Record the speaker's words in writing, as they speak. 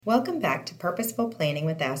Welcome back to Purposeful Planning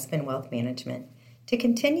with Aspen Wealth Management. To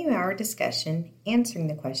continue our discussion, answering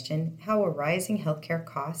the question, how will rising healthcare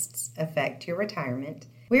costs affect your retirement,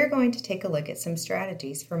 we are going to take a look at some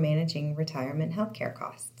strategies for managing retirement healthcare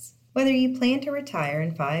costs. Whether you plan to retire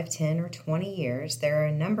in 5, 10, or 20 years, there are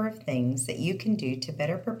a number of things that you can do to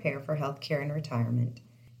better prepare for healthcare in retirement.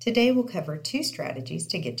 Today we'll cover 2 strategies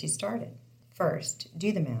to get you started. First,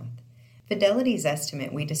 do the math. Fidelity's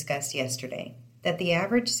estimate we discussed yesterday, that the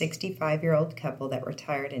average 65-year-old couple that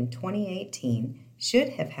retired in 2018 should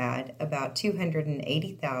have had about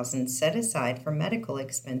 $280,000 set aside for medical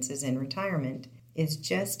expenses in retirement, is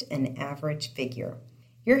just an average figure.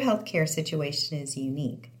 Your healthcare situation is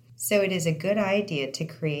unique, so it is a good idea to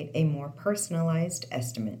create a more personalized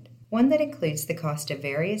estimate, one that includes the cost of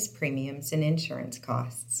various premiums and insurance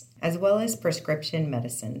costs, as well as prescription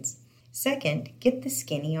medicines. Second, get the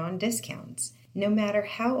skinny on discounts. No matter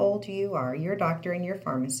how old you are, your doctor and your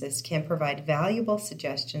pharmacist can provide valuable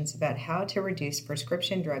suggestions about how to reduce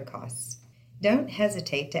prescription drug costs. Don't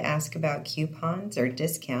hesitate to ask about coupons or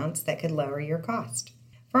discounts that could lower your cost.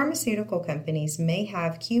 Pharmaceutical companies may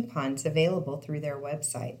have coupons available through their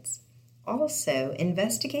websites. Also,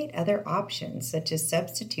 investigate other options such as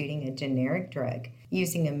substituting a generic drug,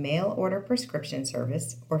 using a mail-order prescription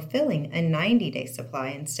service, or filling a 90-day supply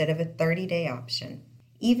instead of a 30-day option.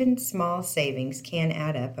 Even small savings can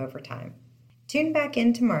add up over time. Tune back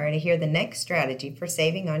in tomorrow to hear the next strategy for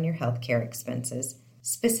saving on your healthcare expenses.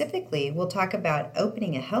 Specifically, we'll talk about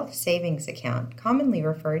opening a health savings account, commonly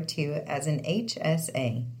referred to as an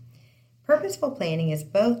HSA. Purposeful Planning is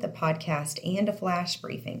both a podcast and a flash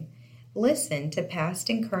briefing. Listen to past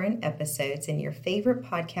and current episodes in your favorite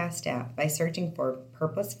podcast app by searching for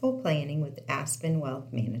Purposeful Planning with Aspen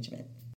Wealth Management.